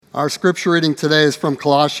Our scripture reading today is from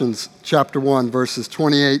Colossians chapter 1, verses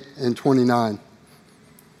 28 and 29.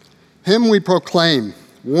 Him we proclaim,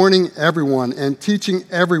 warning everyone and teaching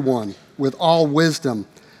everyone with all wisdom,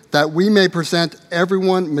 that we may present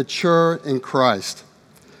everyone mature in Christ.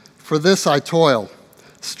 For this I toil,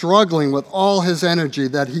 struggling with all his energy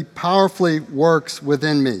that he powerfully works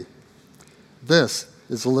within me. This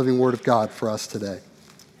is the living word of God for us today.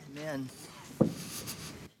 Amen.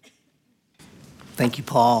 Thank you,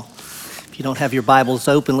 Paul. If you don't have your Bibles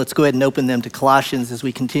open, let's go ahead and open them to Colossians as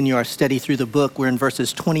we continue our study through the book. We're in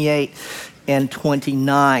verses 28 and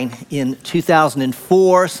 29. In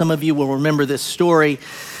 2004, some of you will remember this story.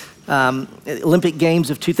 Olympic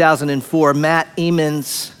Games of 2004, Matt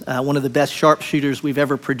Emmons, one of the best sharpshooters we've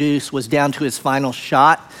ever produced, was down to his final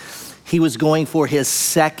shot. He was going for his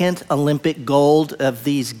second Olympic gold of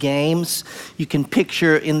these games. You can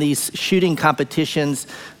picture in these shooting competitions,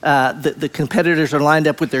 the competitors are lined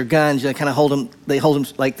up with their guns. They kind of hold them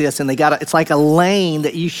like this, and it's like a lane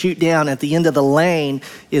that you shoot down. At the end of the lane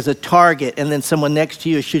is a target, and then someone next to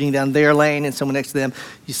you is shooting down their lane, and someone next to them.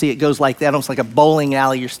 You see it goes like that, almost like a bowling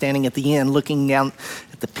alley. You're standing at the end looking down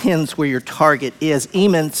at the pins where your target is.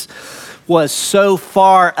 Emmons was so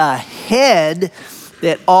far ahead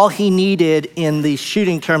that all he needed in the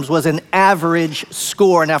shooting terms was an average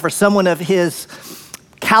score. Now, for someone of his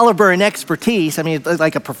caliber and expertise, I mean,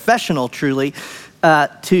 like a professional truly,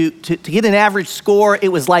 to get an average score, it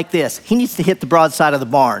was like this. He needs to hit the broadside of the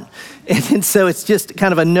barn. And so it's just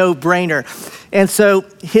kind of a no-brainer. And so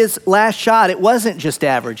his last shot, it wasn't just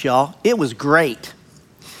average, y'all. It was great.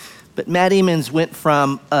 But Matt Emmons went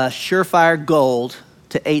from a surefire gold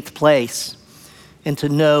to 8th place and to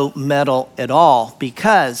no medal at all,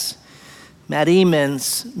 because Matt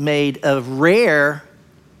Emmons made a rare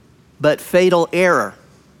but fatal error.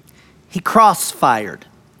 He crossfired.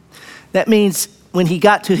 That means when he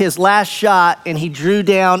got to his last shot and he drew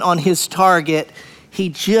down on his target, he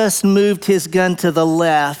just moved his gun to the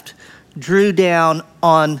left, drew down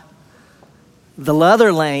on the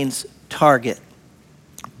other lane's target.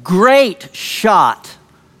 Great shot,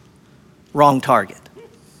 wrong target.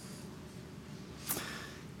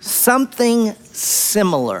 Something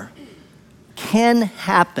similar can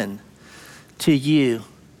happen to you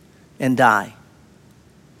and I.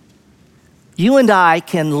 You and I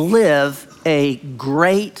can live a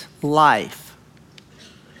great life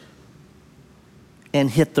and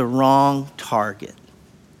hit the wrong target.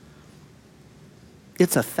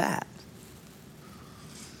 It's a fact.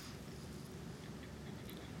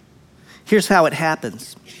 Here's how it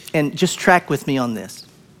happens, and just track with me on this.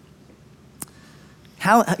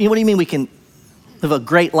 What do you mean we can live a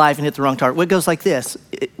great life and hit the wrong target? Well, it goes like this.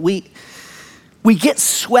 We get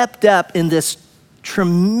swept up in this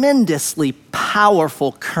tremendously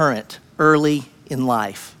powerful current early in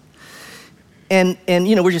life. And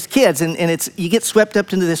we're just kids, and you get swept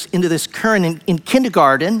up into this current in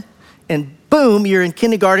kindergarten, and boom, you're in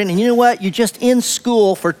kindergarten, and you know what? You're just in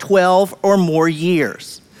school for 12 or more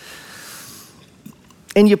years.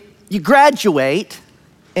 And you graduate,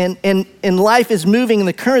 and life is moving and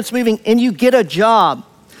the current's moving, and you get a job.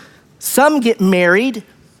 Some get married,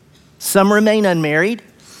 some remain unmarried.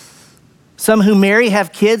 Some who marry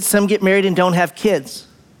have kids, some get married and don't have kids.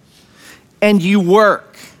 And you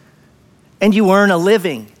work, and you earn a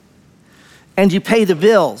living, and you pay the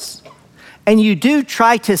bills. And you do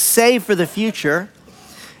try to save for the future,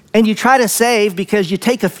 and you try to save because you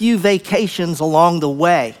take a few vacations along the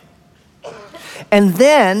way. And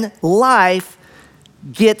then life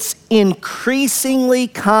gets increasingly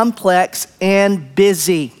complex and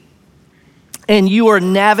busy. And you are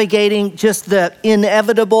navigating just the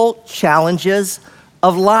inevitable challenges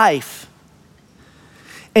of life.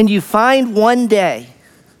 And you find one day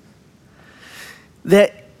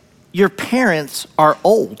that your parents are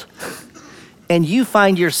old. And you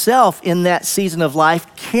find yourself in that season of life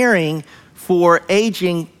caring for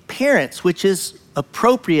aging parents, which is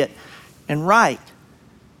appropriate and right.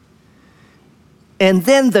 And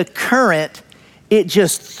then the current, it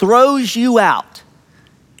just throws you out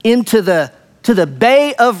into the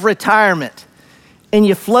bay of retirement. And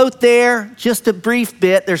you float there just a brief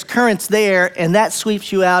bit. There's currents there, and that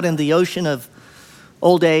sweeps you out in the ocean of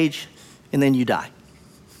old age, and then you die.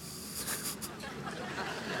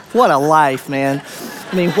 What a life, man.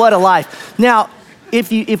 I mean, what a life. Now,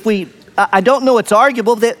 I don't know it's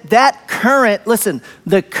arguable that current, listen,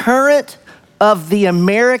 the current of the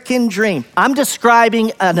American dream. I'm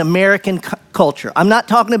describing an American culture. I'm not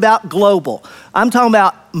talking about global. I'm talking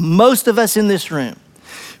about most of us in this room.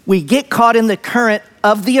 We get caught in the current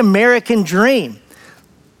of the American dream.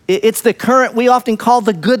 It's the current we often call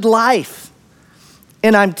the good life.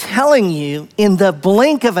 And I'm telling you, in the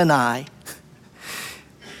blink of an eye,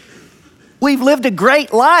 we've lived a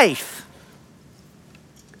great life,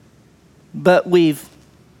 but we've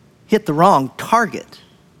hit the wrong target,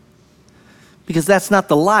 because that's not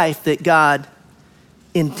the life that God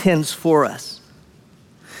intends for us.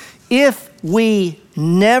 If we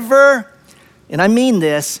never, and I mean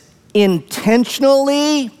this,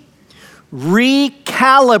 intentionally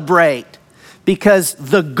recalibrate, because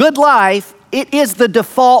the good life, it is the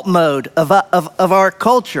default mode of our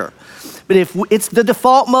culture. But if it's the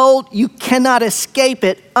default mode, you cannot escape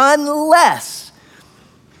it unless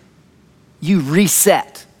you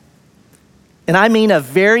reset. And I mean a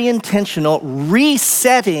very intentional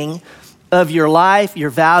resetting of your life, your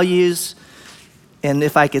values, and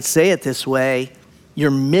if I could say it this way,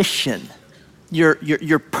 your mission,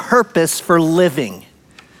 your purpose for living.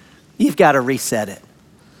 You've got to reset it.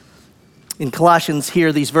 In Colossians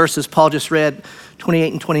here, these verses Paul just read,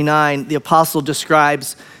 28 and 29, the apostle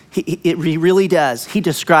describes, he really does. He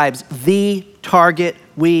describes the target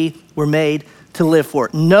we were made to live for.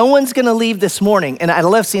 No one's going to leave this morning, and I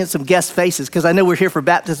love seeing some guest faces because I know we're here for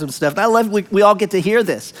baptism stuff. And I love we all get to hear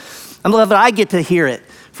this. I love that I get to hear it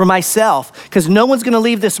for myself, because no one's going to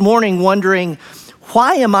leave this morning wondering,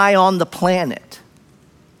 why am I on the planet?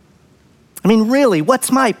 I mean, really,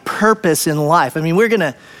 what's my purpose in life? I mean, we're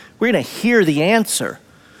gonna hear the answer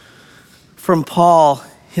from Paul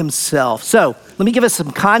himself. So let me give us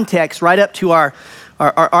some context right up to our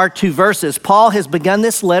two verses. Paul has begun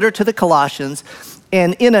this letter to the Colossians,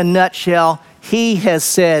 and in a nutshell, he has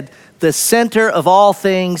said the center of all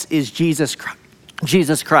things is Jesus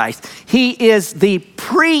Christ. He is the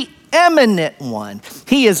preeminent one.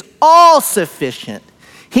 He is all sufficient.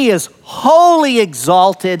 He is wholly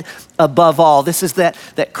exalted above all. This is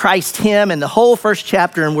that Christ hymn and the whole first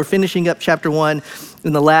chapter, and we're finishing up chapter 1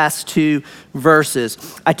 in the last two verses.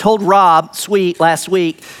 I told Rob Sweet last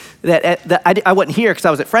week that I wasn't here because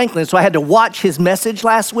I was at Franklin, so I had to watch his message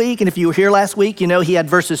last week. And if you were here last week, you know he had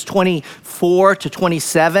verses 24 to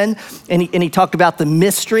 27, and he talked about the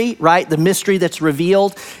mystery, right? The mystery that's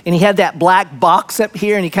revealed. And he had that black box up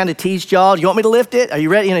here, and he kind of teased y'all, "You want me to lift it? Are you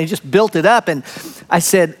ready?" You know, he just built it up. And I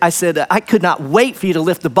said, I could not wait for you to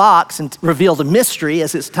lift the box and reveal the mystery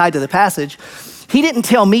as it's tied to the passage. He didn't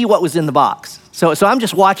tell me what was in the box. So I'm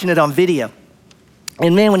just watching it on video.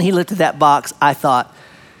 And man, when he lifted that box, I thought,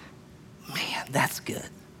 man, that's good.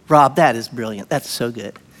 Rob, that is brilliant. That's so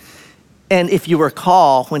good. And if you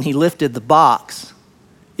recall, when he lifted the box,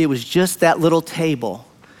 it was just that little table,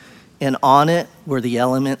 and on it were the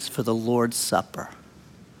elements for the Lord's Supper.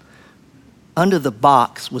 Under the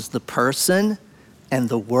box was the person and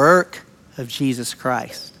the work of Jesus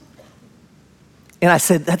Christ. And I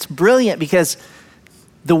said, that's brilliant, because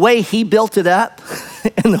the way he built it up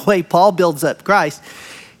and the way Paul builds up Christ,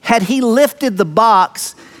 had he lifted the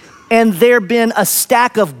box and there been a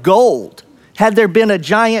stack of gold, had there been a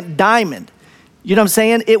giant diamond, you know what I'm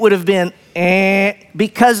saying? It would have been,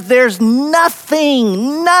 because there's nothing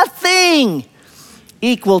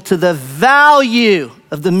equal to the value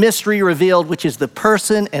of the mystery revealed, which is the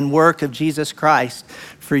person and work of Jesus Christ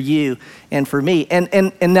for you and for me.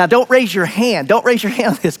 And now don't raise your hand on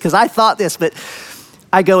this, because I thought this, but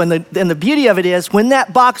I go, and the beauty of it is, when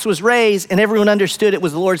that box was raised and everyone understood it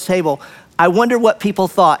was the Lord's table, I wonder what people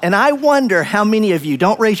thought. And I wonder how many of you,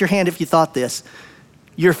 don't raise your hand if you thought this,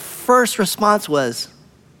 your first response was,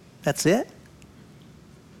 that's it?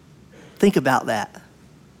 Think about that.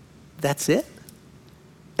 That's it?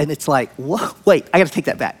 And it's like, whoa, wait, I got to take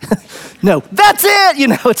that back. No, that's it. You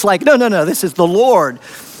know, it's like, no, this is the Lord.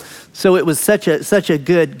 So it was such a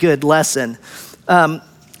good lesson.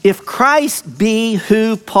 If Christ be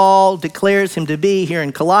who Paul declares him to be here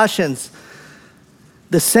in Colossians,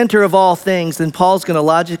 the center of all things, then Paul's going to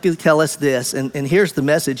logically tell us this, and here's the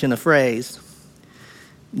message in a phrase: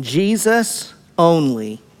 Jesus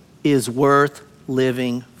only is worth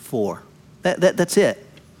living for. That's it.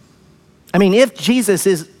 I mean, if Jesus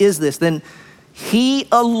is this, then he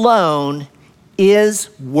alone is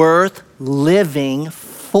worth living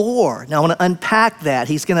for. Now I want to unpack that.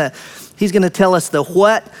 He's going to tell us the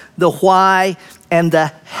what, the why, and the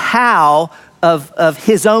how of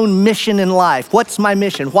his own mission in life. What's my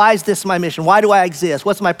mission? Why is this my mission? Why do I exist?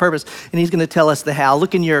 What's my purpose? And he's going to tell us the how.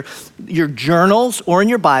 Look in your journals or in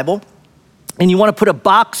your Bible, and you want to put a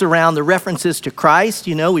box around the references to Christ.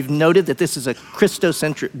 You know, we've noted that this is a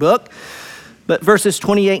Christocentric book. But verses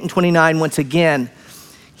 28 and 29, once again,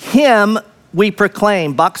 him we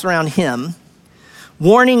proclaim, box around him,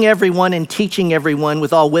 warning everyone and teaching everyone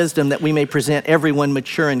with all wisdom, that we may present everyone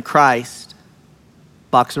mature in Christ.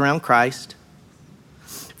 Box around Christ.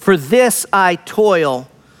 For this I toil,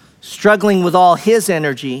 struggling with all his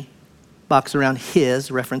energy, box around his,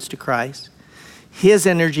 reference to Christ, his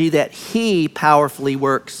energy that he powerfully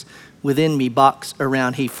works within me, box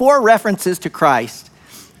around he. 4 references to Christ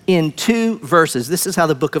in 2 verses. This is how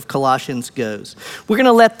the book of Colossians goes. We're going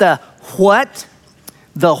to let the what,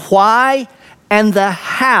 the why, and the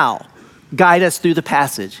how guide us through the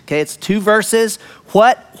passage. Okay, it's 2 verses,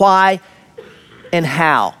 what, why, and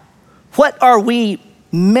how. What are we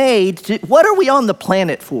made to, what are we on the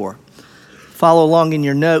planet for? Follow along in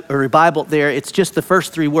your note or your Bible there. It's just the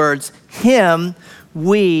first 3 words. Him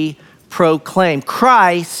we proclaim.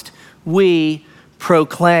 Christ we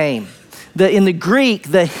proclaim. In the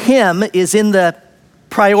Greek, the him is in the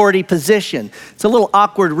priority position. It's a little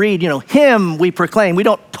awkward read, him we proclaim. We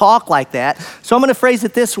don't talk like that. So I'm going to phrase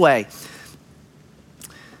it this way.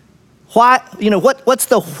 Why, what's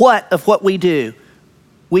the what of what we do?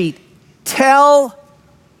 We tell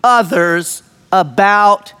others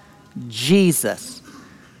about Jesus.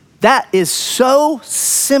 That is so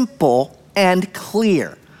simple and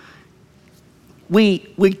clear. We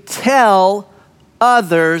tell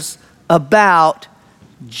others about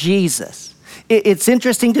Jesus. It's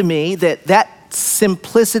interesting to me that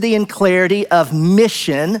simplicity and clarity of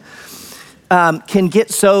mission can get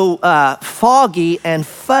so foggy and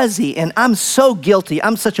fuzzy, and I'm so guilty.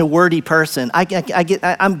 I'm such a wordy person.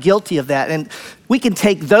 I'm guilty of that. And we can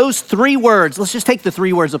take those 3 words. Let's just take the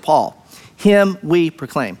 3 words of Paul. Him we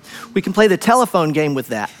proclaim. We can play the telephone game with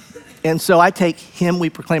that. And so I take him we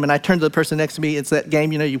proclaim, and I turn to the person next to me. It's that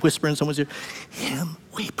game, you whisper in someone's ear, him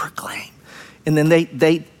we proclaim. And then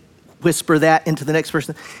they whisper that into the next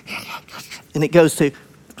person, and it goes to,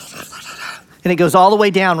 and it goes all the way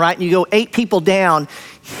down, right? And you go 8 people down.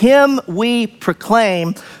 Him we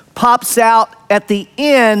proclaim pops out at the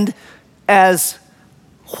end as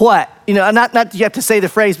what? Not that you have to say the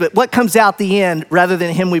phrase, but what comes out the end rather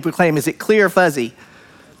than him we proclaim? Is it clear or fuzzy?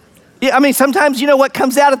 Yeah, sometimes what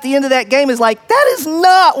comes out at the end of that game is like, that is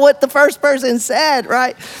not what the first person said,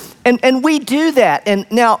 right? And we do that. And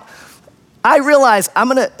now I realize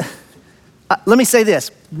let me say this.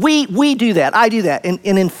 We do that. I do that. And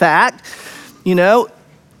in fact,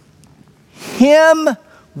 him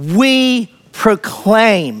we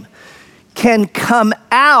proclaim can come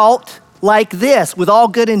out like this with all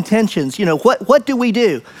good intentions. What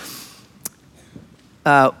do?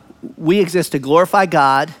 We exist to glorify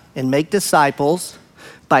God and make disciples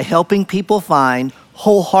by helping people find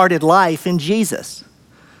wholehearted life in Jesus.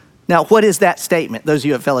 Now, what is that statement? Those of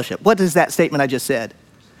you at Fellowship, what is that statement I just said?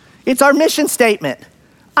 It's our mission statement.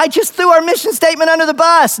 I just threw our mission statement under the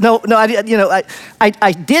bus. No,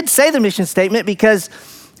 I did say the mission statement because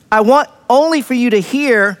I want only for you to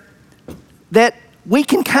hear that we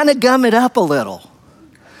can kind of gum it up a little.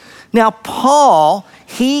 Now, Paul,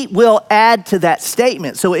 he will add to that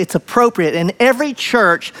statement, so it's appropriate. And every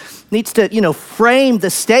church needs to, frame the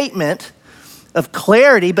statement of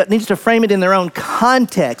clarity, but needs to frame it in their own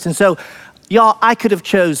context. And so, y'all, I could have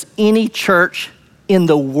chose any church in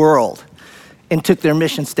the world and took their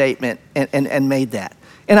mission statement and made that.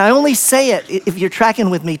 And I only say it, if you're tracking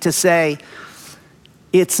with me, to say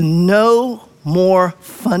it's no more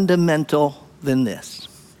fundamental than this.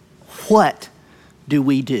 What do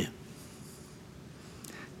we do?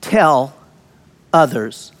 Tell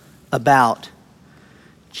others about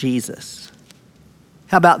Jesus.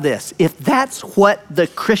 How about this? If that's what the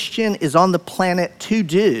Christian is on the planet to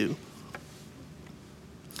do,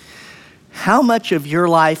 how much of your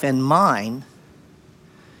life and mine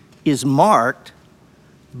is marked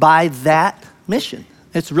by that mission?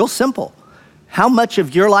 It's real simple. How much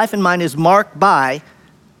of your life and mine is marked by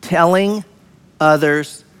telling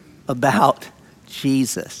others about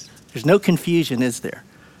Jesus? There's no confusion, is there?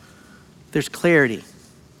 There's clarity.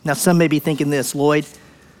 Now, some may be thinking this, Lloyd,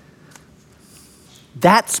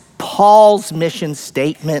 that's Paul's mission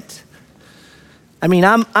statement. I'm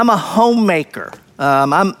a homemaker.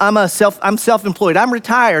 I'm self-employed. I'm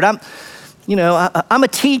retired. I'm a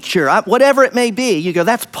teacher. Whatever it may be. You go,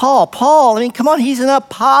 that's Paul. Paul, come on, he's an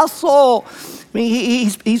apostle.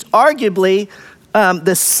 He's arguably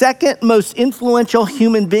the second most influential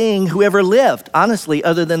human being who ever lived, honestly,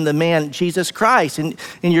 other than the man Jesus Christ. And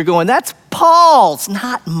you're going, that's Paul's,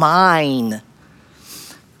 not mine.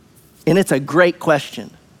 And it's a great question.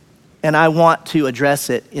 And I want to address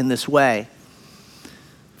it in this way.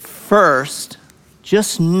 First,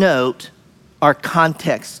 just note our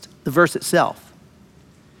context, the verse itself.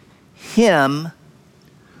 Him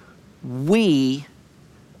we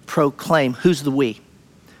proclaim. Who's the we?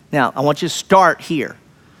 Now, I want you to start here.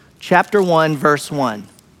 Chapter 1, verse 1.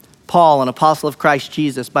 Paul, an apostle of Christ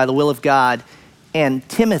Jesus, by the will of God, and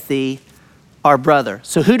Timothy, our brother.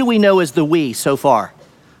 So who do we know as the we so far?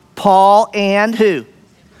 Paul and who?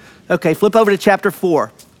 Okay, flip over to chapter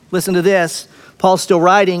 4. Listen to this. Paul's still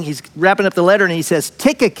writing. He's wrapping up the letter, and he says,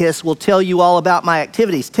 Tychicus will tell you all about my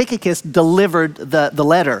activities. Tychicus delivered the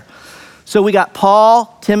letter. So we got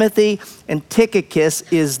Paul, Timothy, and Tychicus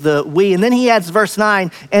is the we. And then he adds verse 9,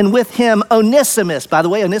 and with him Onesimus. By the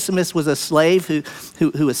way, Onesimus was a slave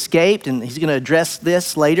who escaped, and he's going to address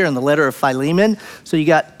this later in the letter of Philemon. So you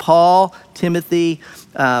got Paul, Timothy,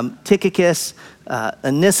 Tychicus,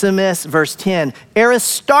 Onesimus. Verse 10,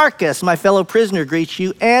 Aristarchus, my fellow prisoner, greets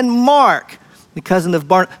you, and Mark, the cousin of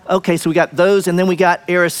Barnabas. Okay, so we got those, and then we got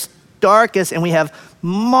Aristarchus, and we have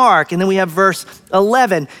Mark, and then we have verse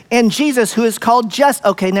 11, and Jesus, who is called just.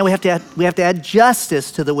 Okay, now we have to add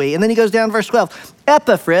justice to the we. And then he goes down to verse 12.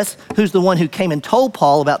 Epaphras, who's the one who came and told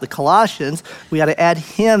Paul about the Colossians, we got to add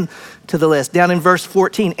him to the list. Down in verse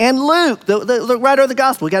 14, and Luke, the writer of the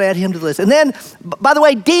gospel, we got to add him to the list. And then, by the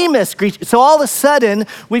way, Demas greets you. So all of a sudden,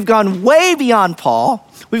 we've gone way beyond Paul.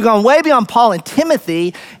 We've gone way beyond Paul and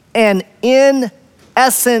Timothy, and in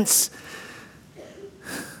essence,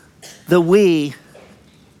 the we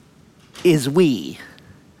is we.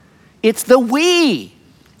 It's the we.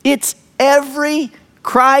 It's every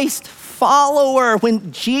Christ follower.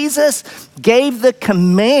 When Jesus gave the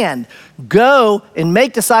command, go and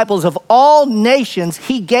make disciples of all nations,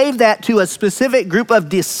 he gave that to a specific group of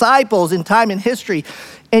disciples in time and history.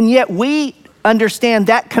 And yet we understand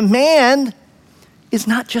that command is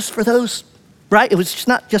not just for those, right? It was just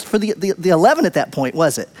not just for the 11 at that point,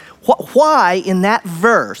 was it? Why in that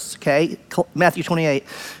verse, okay, Matthew 28,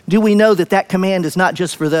 do we know that command is not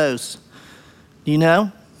just for those? Do you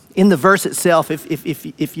know? In the verse itself,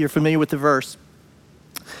 if you're familiar with the verse,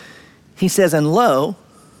 he says, and lo,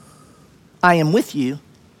 I am with you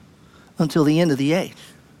until the end of the age.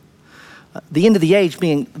 The end of the age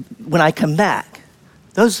being when I come back.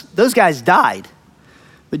 Those guys died,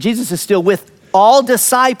 but Jesus is still with all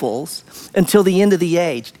disciples until the end of the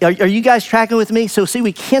age. Are you guys tracking with me? So see,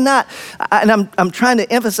 we cannot, and I'm trying to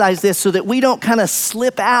emphasize this so that we don't kind of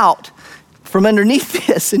slip out from underneath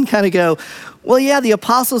this and kind of go, well, yeah, the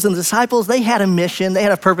apostles and disciples, they had a mission, they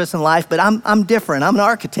had a purpose in life, but I'm different. I'm an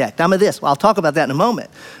architect. I'm a this. Well, I'll talk about that in a moment.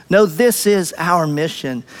 No, this is our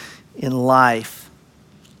mission in life.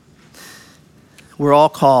 We're all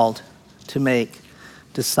called to make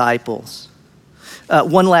disciples.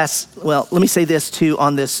 Let me say this too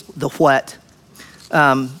on this, the what.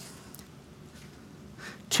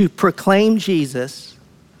 To proclaim Jesus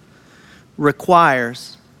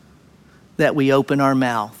requires that we open our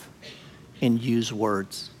mouth and use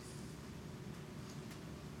words.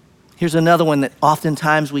 Here's another one that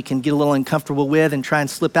oftentimes we can get a little uncomfortable with and try and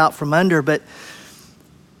slip out from under, but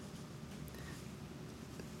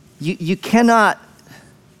we cannot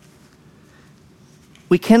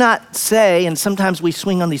say, and sometimes we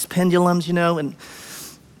swing on these pendulums,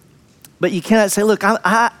 but you cannot say, look,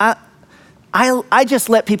 I just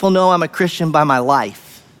let people know I'm a Christian by my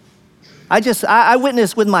life. I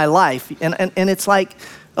witness with my life, and it's like,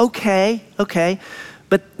 okay,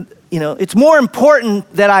 but it's more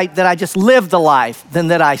important that I just live the life than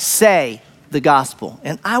that I say the gospel.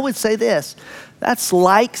 And I would say this, that's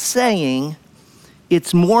like saying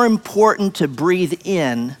it's more important to breathe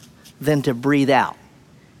in than to breathe out.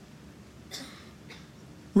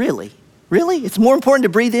 Really? It's more important to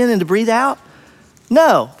breathe in than to breathe out?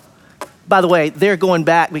 No. By the way, they're going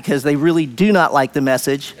back because they really do not like the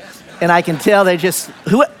message. And I can tell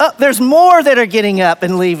there's more that are getting up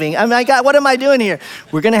and leaving. I mean, what am I doing here?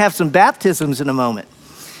 We're going to have some baptisms in a moment.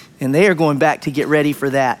 And they are going back to get ready for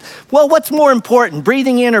that. Well, what's more important,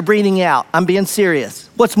 breathing in or breathing out? I'm being serious.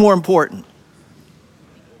 What's more important?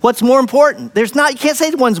 What's more important? You can't say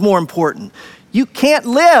one's more important. You can't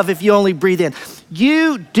live if you only breathe in.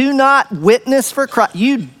 You do not witness for Christ.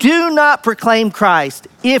 You do not proclaim Christ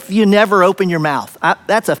if you never open your mouth.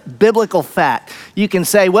 That's a biblical fact. You can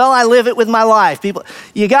say, well, I live it with my life.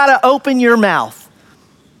 You got to open your mouth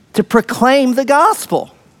to proclaim the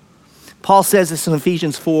gospel. Paul says this in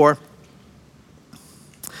Ephesians 4.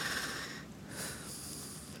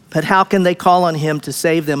 But how can they call on him to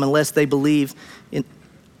save them unless they believe in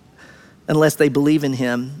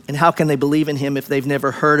him? And how can they believe in him if they've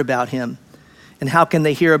never heard about him? And how can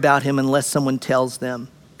they hear about him unless someone tells them?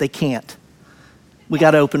 They can't. We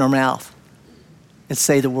got to open our mouth and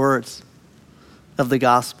say the words of the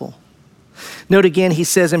gospel. Note again, he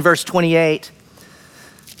says in verse 28,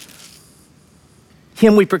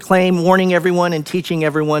 him we proclaim, warning everyone and teaching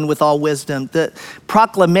everyone with all wisdom. The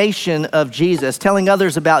proclamation of Jesus, telling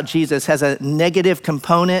others about Jesus, has a negative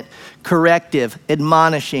component, corrective,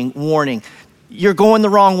 admonishing, warning. you're going the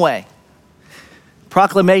wrong way.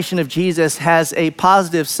 Proclamation of Jesus has a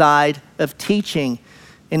positive side of teaching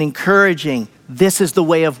and encouraging. This is the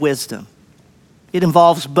way of wisdom. It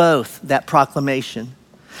involves both, that proclamation.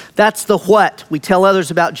 That's the what. We tell others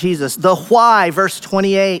about Jesus. The why, verse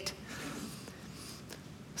 28.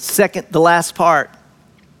 Second, the last part.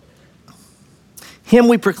 Him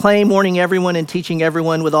we proclaim, warning everyone and teaching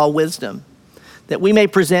everyone with all wisdom, that we may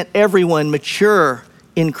present everyone mature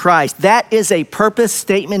in Christ. That is a purpose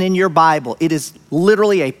statement in your Bible. It is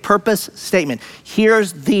literally a purpose statement.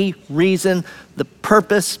 Here's the reason, the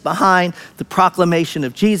purpose behind the proclamation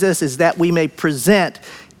of Jesus is that we may present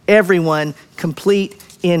everyone complete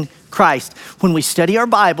in Christ. When we study our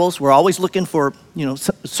Bibles, we're always looking for,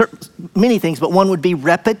 many things, but one would be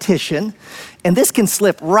repetition. And this can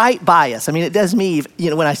slip right by us. I mean, it does me,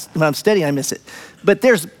 when I'm studying, I miss it. But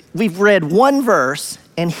we've read one verse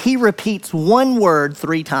and he repeats one word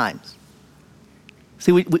 3 times.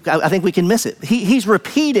 See, I think we can miss it. He's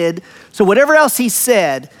repeated, so whatever else he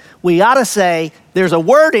said, we ought to say, there's a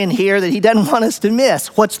word in here that he doesn't want us to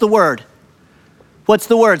miss. What's the word? What's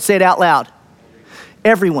the word? Say it out loud.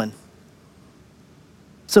 Everyone.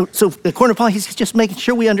 So according to Paul, he's just making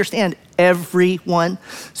sure we understand everyone.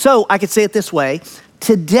 So I could say it this way.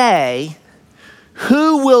 Today,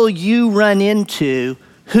 who will you run into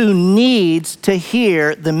who needs to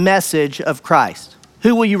hear the message of Christ?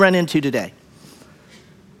 Who will you run into today?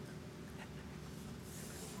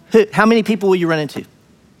 How many people will you run into?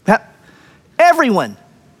 Everyone.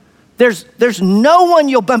 There's no one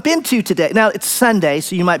you'll bump into today. Now, it's Sunday,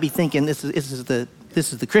 so you might be thinking this is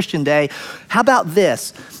the Christian day. How about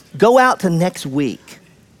this? Go out to next week.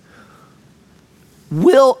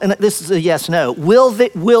 And this is a yes, no.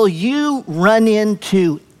 Will you run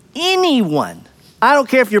into anyone? I don't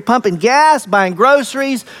care if you're pumping gas, buying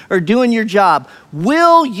groceries, or doing your job.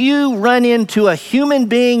 Will you run into a human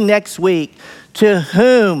being next week to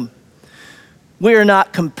whom we are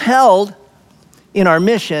not compelled in our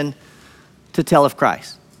mission to tell of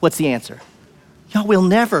Christ? What's the answer? You'll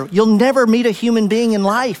never meet a human being in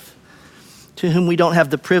life to whom we don't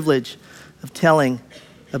have the privilege of telling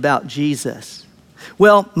about Jesus.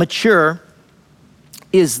 Well, mature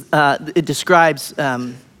it describes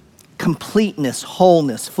completeness,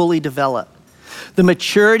 wholeness, fully developed. The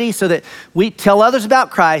maturity so that we tell others about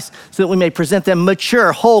Christ so that we may present them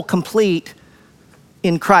mature, whole, complete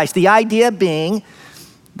in Christ. The idea being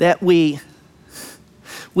that we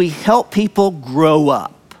help people grow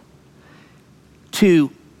up to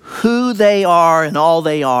who they are and all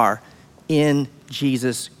they are in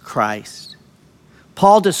Jesus Christ.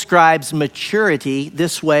 Paul describes maturity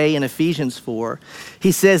this way in Ephesians 4.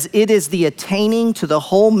 He says, it is the attaining to the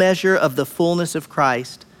whole measure of the fullness of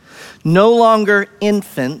Christ. No longer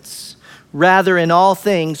infants, rather in all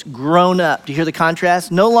things grown up. Do you hear the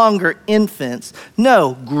contrast? No longer infants.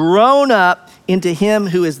 No, grown up into him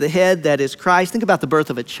who is the head, that is Christ. Think about the birth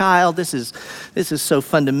of a child. This is so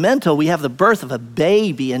fundamental. We have the birth of a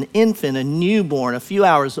baby, an infant, a newborn, a few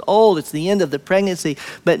hours old. It's the end of the pregnancy.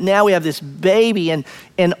 But now we have this baby,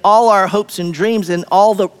 and all our hopes and dreams and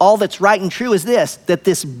all that's right and true is this, that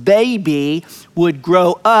this baby would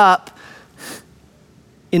grow up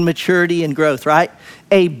in maturity and growth, right?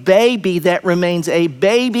 A baby that remains a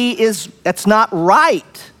baby that's not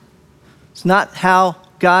right. It's not how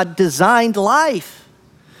God designed life.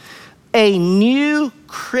 A new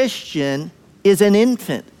Christian is an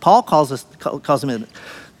infant. Paul calls them infant.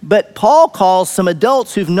 But Paul calls some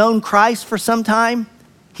adults who've known Christ for some time,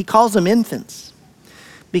 he calls them infants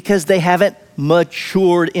because they haven't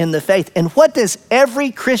matured in the faith. And what does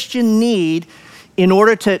every Christian need in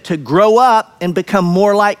order to grow up and become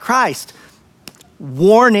more like Christ?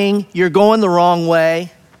 Warning, you're going the wrong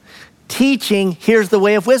way. Teaching, here's the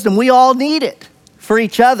way of wisdom. We all need it for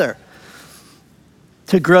each other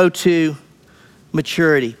to grow to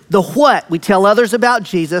maturity. The what, we tell others about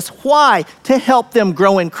Jesus. Why? To help them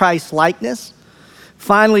grow in Christ's likeness.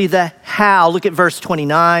 Finally, the how. Look at verse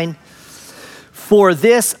 29. For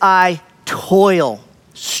this I toil,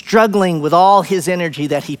 struggling with all his energy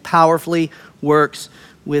that he powerfully works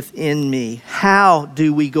within me. How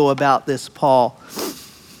do we go about this, Paul?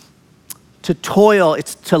 To toil,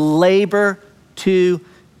 it's to labor to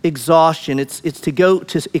exhaustion. It's to go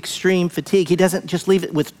to extreme fatigue. He doesn't just leave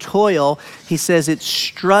it with toil. He says it's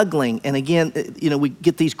struggling. And again, we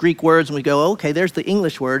get these Greek words and we go, okay, there's the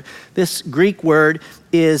English word. This Greek word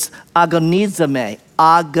is agonizome.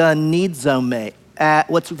 Agonizome.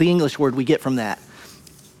 What's the English word we get from that?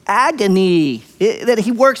 Agony. That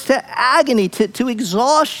he works to agony, to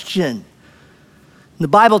exhaustion. In the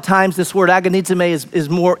Bible times, this word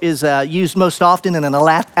agonizomai is used most often in an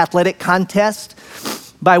athletic contest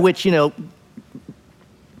by which,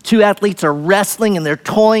 two athletes are wrestling and they're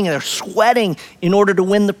toiling and they're sweating in order to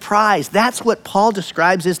win the prize. That's what Paul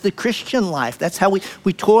describes as the Christian life. That's how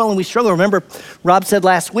we toil and we struggle. Remember, Rob said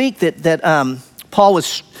last week that Paul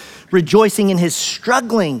was rejoicing in his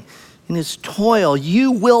struggling, in his toil.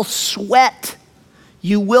 You will sweat.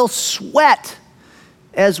 You will sweat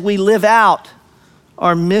as we live out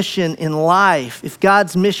our mission in life. If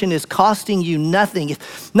God's mission is costing you nothing,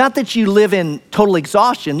 not that you live in total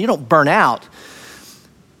exhaustion, you don't burn out,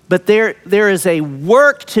 but there is a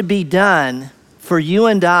work to be done for you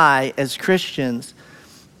and I as Christians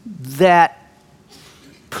that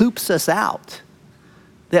poops us out,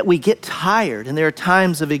 that we get tired, and there are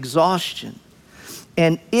times of exhaustion.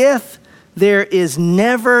 And if there is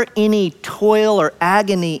never any toil or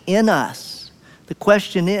agony in us, the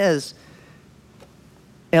question is,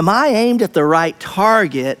 am I aimed at the right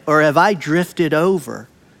target, or have I drifted over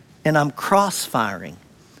and I'm cross-firing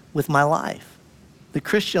with my life? The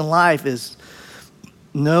Christian life is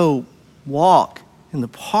no walk in the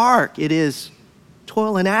park. It is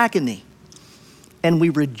toil and agony, and we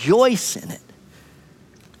rejoice in it.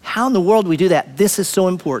 How in the world do we do that? This is so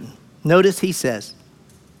important. Notice he says,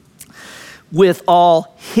 with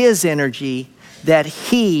all his energy that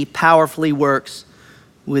he powerfully works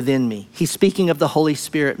within me. He's speaking of the Holy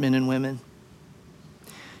Spirit, men and women.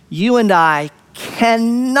 You and I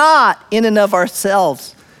cannot in and of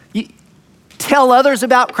ourselves tell others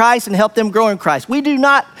about Christ and help them grow in Christ. We do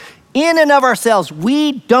not, in and of ourselves,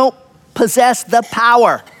 we don't possess the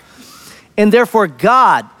power. And therefore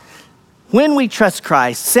God, when we trust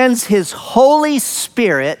Christ, sends his Holy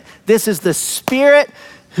Spirit. This is the Spirit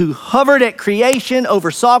who hovered at creation,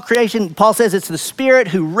 oversaw creation. Paul says it's the Spirit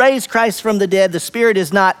who raised Christ from the dead. The Spirit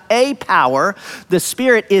is not a power. The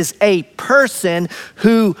Spirit is a person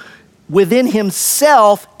who within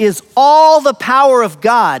himself is all the power of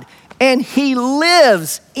God. And he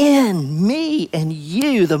lives in me and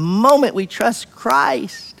you the moment we trust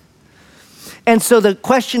Christ. And so the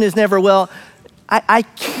question is never, well, I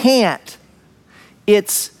can't.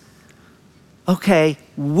 It's, okay,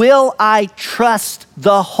 will I trust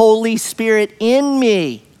the Holy Spirit in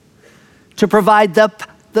me to provide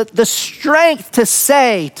the strength to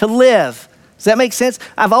say, to live? Does that make sense?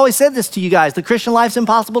 I've always said this to you guys. The Christian life's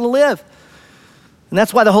impossible to live. And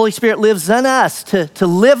that's why the Holy Spirit lives in us, to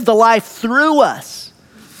live the life through us.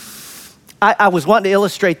 I was wanting to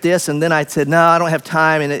illustrate this, and then I said, no, I don't have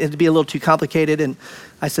time, and it'd be a little too complicated. And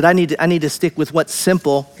I said, I need to stick with what's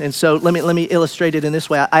simple. And so let me illustrate it in this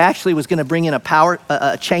way. I actually was going to bring in a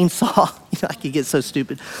chainsaw. I could get so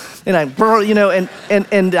stupid. And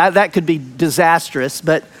that could be disastrous.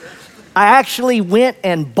 But I actually went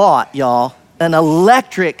and bought, y'all, an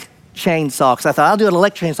electric chainsaw, because I thought I'll do an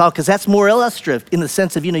electric chainsaw because that's more illustrative in the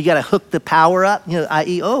sense of, you got to hook the power up,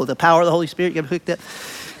 i.e., the power of the Holy Spirit, you got to hook that.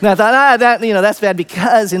 And I thought, that's bad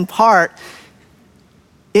because in part,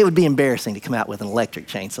 it would be embarrassing to come out with an electric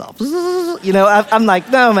chainsaw. I'm like,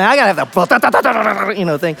 no, man, I got to have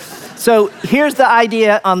the, thing. So here's the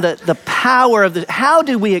idea on the power of how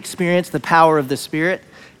do we experience the power of the Spirit?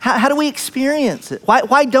 How do we experience it?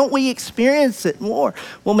 Why don't we experience it more?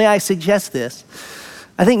 Well, may I suggest this?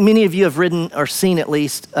 I think many of you have ridden or seen at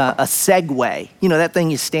least a Segway. That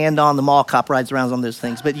thing you stand on, the mall cop rides around on those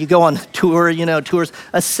things. But you go on tours,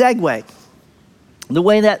 a Segway. The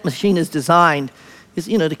way that machine is designed is,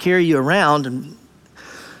 to carry you around.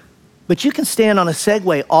 But you can stand on a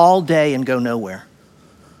Segway all day and go nowhere.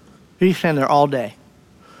 You stand there all day.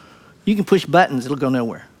 You can push buttons, it'll go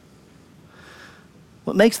nowhere.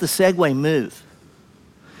 What makes the Segway move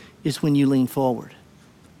is when you lean forward.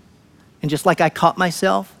 And just like I caught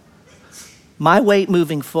myself, my weight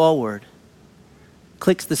moving forward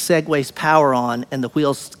clicks the Segway's power on and the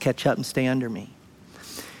wheels catch up and stay under me.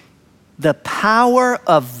 The power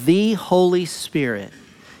of the Holy Spirit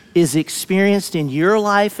is experienced in your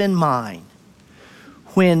life and mine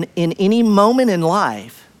when in any moment in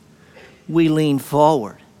life we lean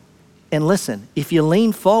forward. And listen, if you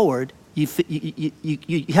lean forward, you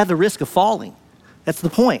have the risk of falling. That's the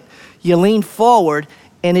point. You lean forward,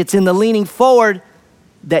 and it's in the leaning forward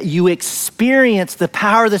that you experience the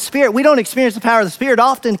power of the Spirit. We don't experience the power of the Spirit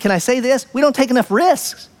often. Can I say this? We don't take enough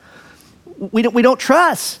risks. We don't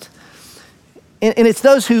trust. And it's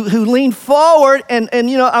those who lean forward and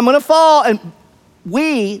I'm going to fall. And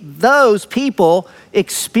those people,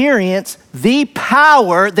 experience the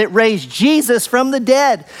power that raised Jesus from the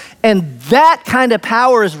dead. And that kind of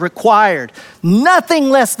power is required. Nothing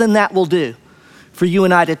less than that will do for you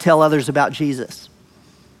and I to tell others about Jesus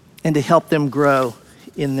and to help them grow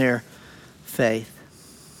in their faith.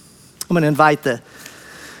 I'm going to invite the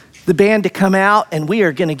band to come out, and we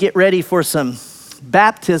are going to get ready for some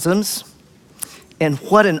baptisms. And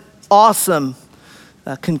what an awesome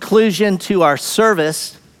conclusion to our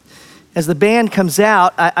service. As the band comes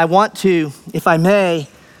out, I want to, if I may,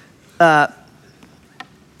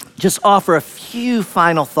 just offer a few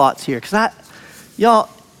final thoughts here. Because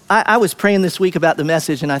I was praying this week about the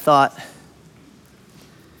message, and I thought,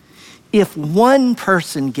 if one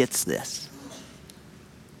person gets this,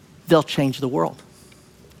 they'll change the world.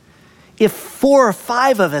 If 4 or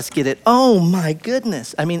 5 of us get it, oh my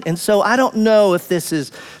goodness. I mean, and so I don't know if this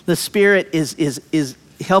is, the Spirit is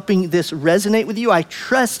helping this resonate with you. I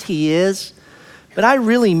trust He is, but I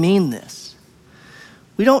really mean this.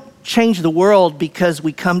 We don't change the world because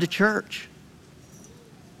we come to church.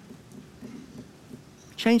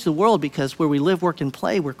 We change the world because where we live, work, and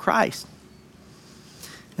play, we're Christ.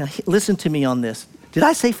 Now, listen to me on this. Did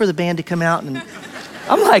I say for the band to come out? And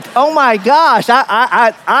I'm like, oh my gosh,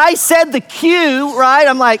 I said the cue, right?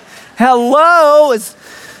 I'm like, hello.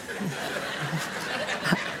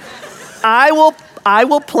 I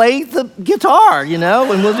will play the guitar,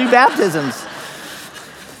 and we'll do baptisms.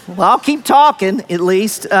 Well, I'll keep talking at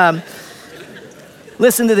least.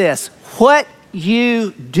 Listen to this. What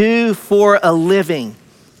you do for a living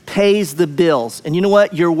pays the bills. And you know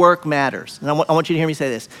what? Your work matters. And I want you to hear me say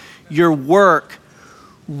this. Your work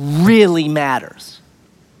really matters.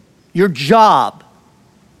 Your job,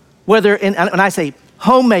 and I say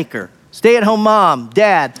homemaker, stay-at-home mom,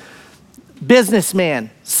 dad, businessman,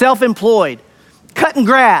 self-employed, cutting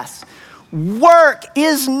grass. Work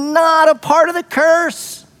is not a part of the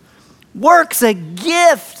curse. Work's a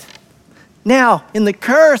gift. Now, in the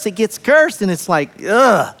curse, it gets cursed, and it's like,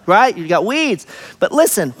 ugh, right? You got weeds. But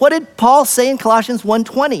listen, what did Paul say in Colossians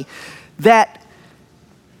 1:20? That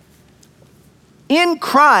in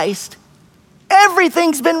Christ,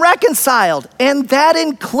 everything's been reconciled, and that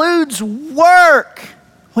includes work.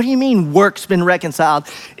 What do you mean work's been reconciled?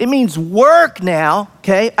 It means work now,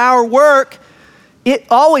 okay? Our work, it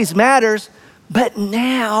always matters, but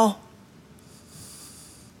now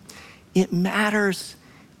it matters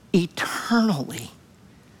eternally.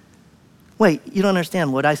 Wait, you don't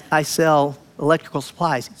understand what I sell electrical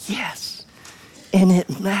supplies. Yes, and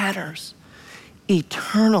it matters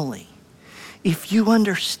eternally. If you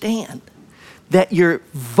understand that your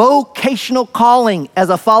vocational calling as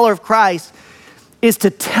a follower of Christ is to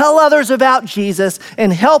tell others about Jesus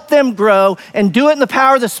and help them grow and do it in the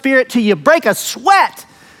power of the Spirit till you break a sweat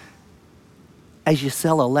as you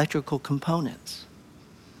sell electrical components,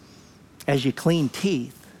 as you clean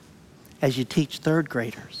teeth, as you teach third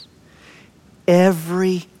graders.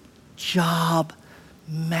 Every job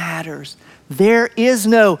matters. There is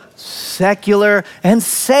no secular and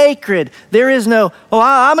sacred. There is no,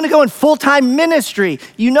 I'm going to go in full-time ministry.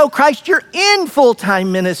 You know Christ, you're in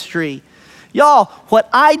full-time ministry. Y'all, what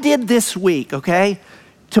I did this week, okay,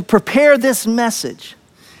 to prepare this message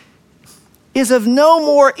is of no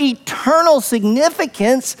more eternal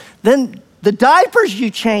significance than the diapers you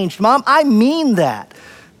changed, Mom. I mean that.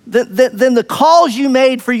 Than the calls you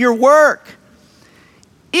made for your work.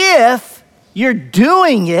 If you're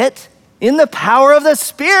doing it in the power of the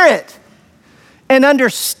Spirit and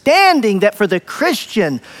understanding that for the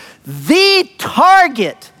Christian, the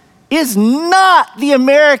target is not the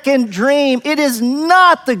American dream. It is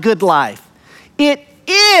not the good life. It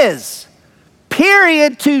is,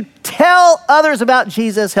 period, to tell others about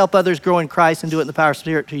Jesus, help others grow in Christ, and do it in the power of the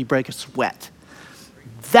Spirit till you break a sweat.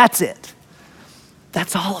 That's it.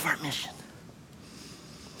 That's all of our mission.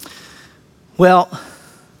 Well,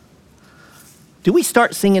 do we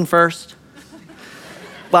start singing first?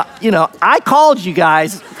 Well, I called you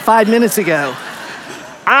guys 5 minutes ago.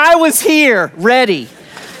 I was here, ready.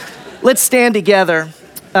 Let's stand together.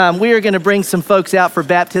 We are going to bring some folks out for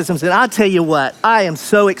baptisms. And I'll tell you what, I am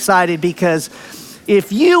so excited because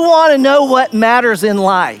if you want to know what matters in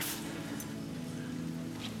life,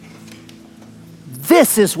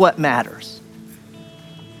 this is what matters.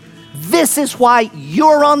 This is why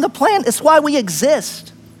you're on the planet. It's why we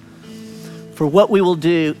exist. For what we will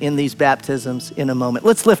do in these baptisms in a moment.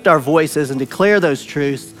 Let's lift our voices and declare those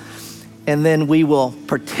truths, and then we will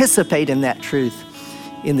participate in that truth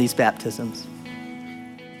in these baptisms.